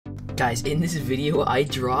Guys, in this video, I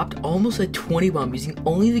dropped almost a 20 bomb using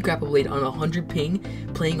only the grapple blade on 100 ping,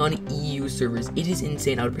 playing on EU servers. It is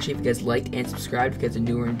insane. I would appreciate if you guys liked and subscribed if you guys are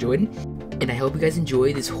new or enjoyed. And I hope you guys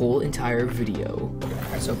enjoy this whole entire video.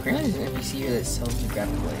 Alright, so apparently there's an NPC here that sells the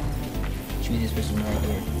grapple blade. Should be this person right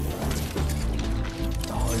here.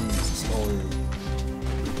 Oh, this is solid.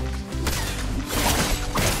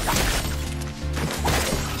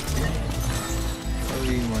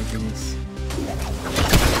 Oh my goodness.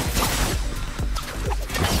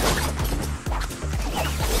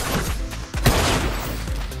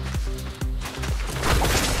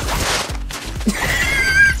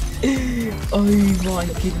 Oh my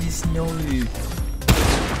goodness, no.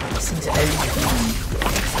 This thing's everything.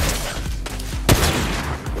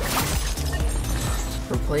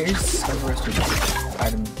 For players, I've rusted this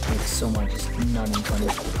item like so much, it's not even funny.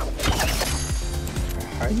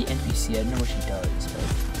 Hardy NPC, I don't know what she does, but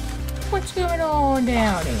what's going on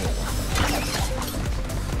down here?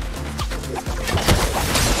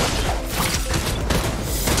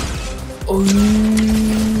 Oh my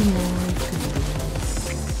goodness.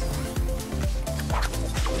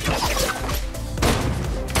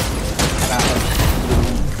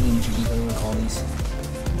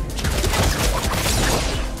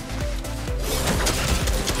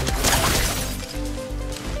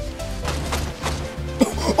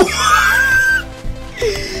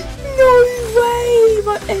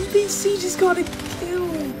 NPC just got a kill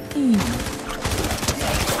me.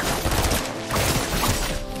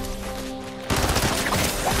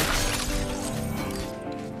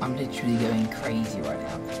 I'm literally going crazy right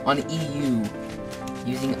now. On EU,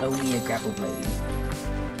 using only a grapple blade.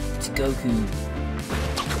 It's Goku.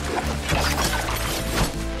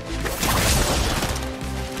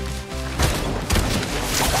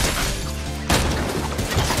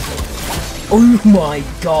 Oh my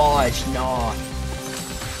gosh, nah.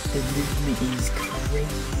 The movement is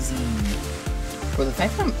crazy. For the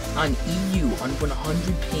fact that I'm on EU on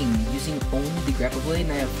 100 ping using only the grapple blade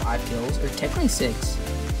and I have 5 kills, or technically 6,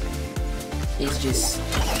 is just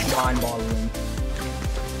mind-boggling.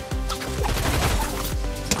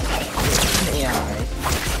 AI.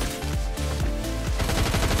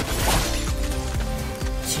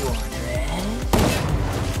 200.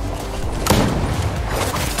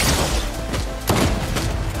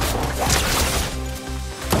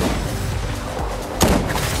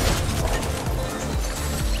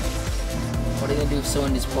 What are they gonna do if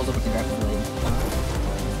someone just pulls up with the grapple blade?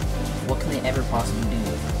 What can they ever possibly do?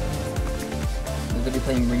 They're gonna be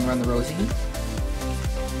playing Ring Around the Rosie?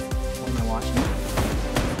 What am I watching?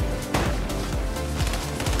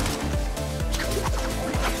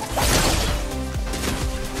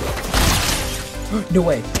 No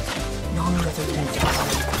way! No, that's okay.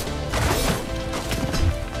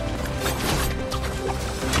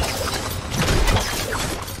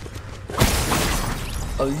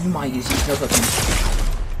 Oh my goodness, he's no fucking.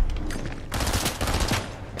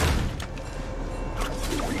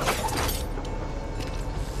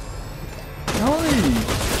 No!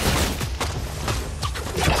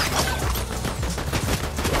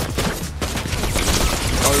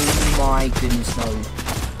 Oh my goodness, no.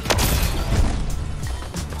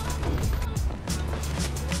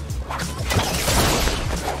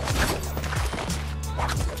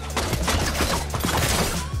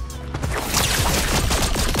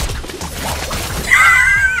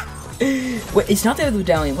 Wait, it's not the other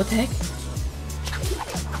medallion, what the heck?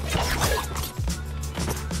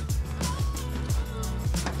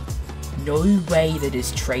 No way that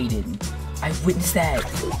is traded. I witnessed that.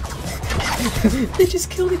 They just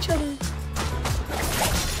killed each other.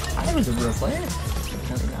 I thought it was a real player.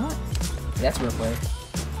 No, they're not. That's a real player.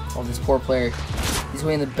 Oh, this poor player. He's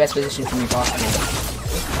way in the best position for me possible.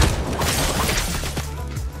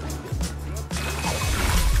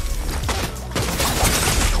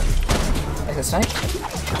 Snipe?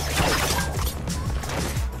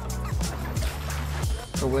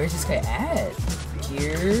 So where's this guy at?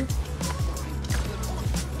 Here.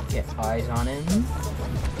 Get eyes on him.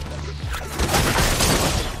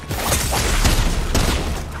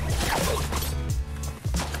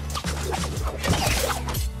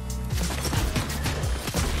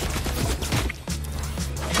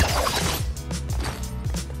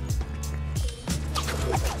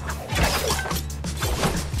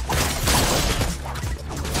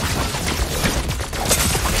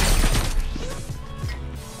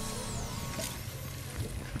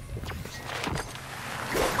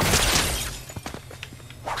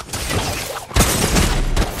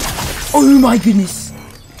 Oh my goodness!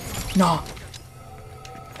 Nah.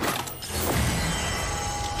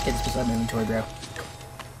 Get this beside my inventory, bro.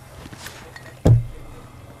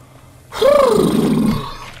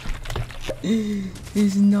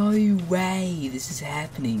 There's no way this is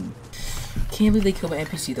happening. Can't believe they killed my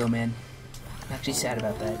NPC though, man. I'm actually sad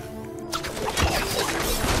about that.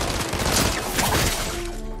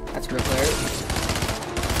 That's a real player.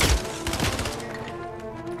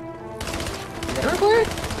 Is that a real player?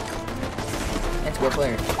 That's a real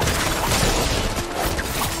player.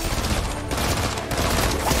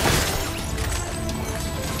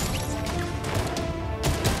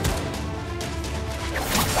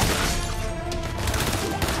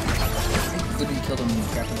 Literally killed him and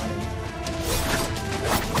grabbed him out of him.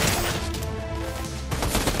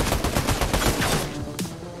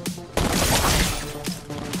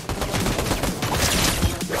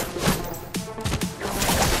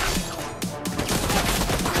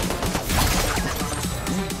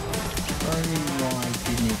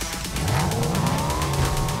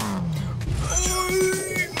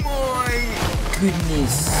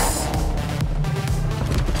 Goodness.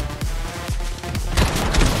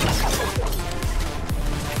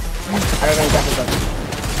 I don't know what that was.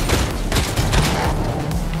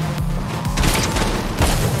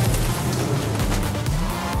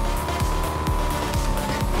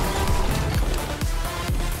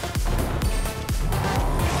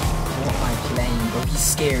 What am I playing? Bro, he's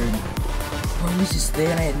scared. Bro, he was just there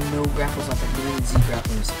and I had no grapples left. I didn't Z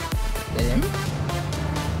grapplers. Is that him?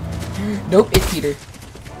 Nope, it's Peter.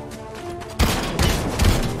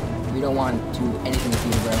 We don't want to do anything with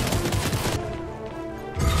Peter, bro.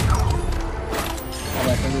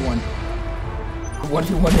 Alright,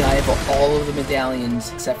 1v1 and I have all of the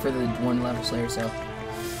medallions except for the one level slayer, so.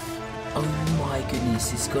 Oh my goodness,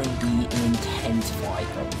 this is going to be an intense fight,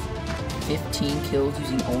 bro. 15 kills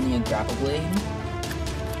using only a grapple blade.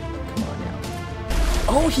 Come on now.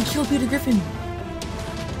 Oh, he killed Peter Griffin!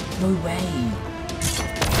 No way.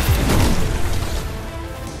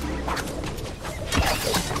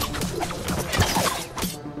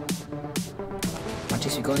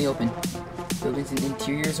 Go in the open. Buildings and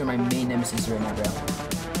interiors are my main nemesis right now, bro.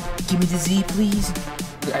 Give me the Z, please.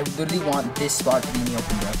 I literally want this spot to be in the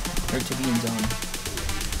open, bro. Or to be in zone.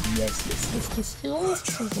 Yes.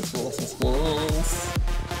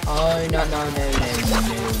 Oh, no, not.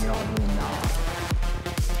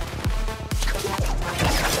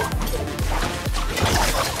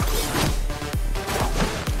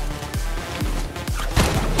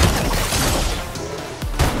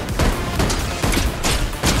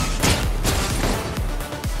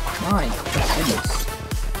 My goodness.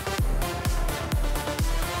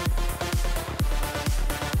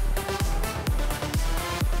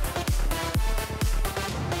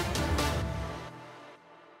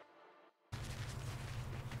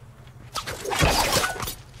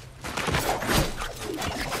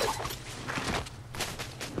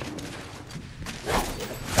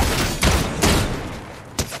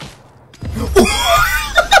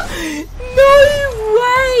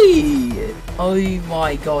 Oh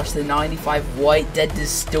my gosh, the 95 white dead to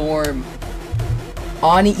storm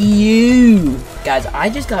on EU. Guys, I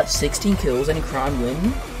just got 16 kills and a crown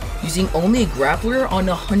win using only a grappler on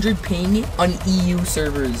 100 ping on EU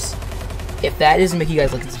servers. If that doesn't make you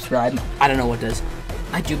guys like and subscribe, I don't know what does.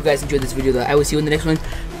 I do hope you guys enjoyed this video though. I will see you in the next one.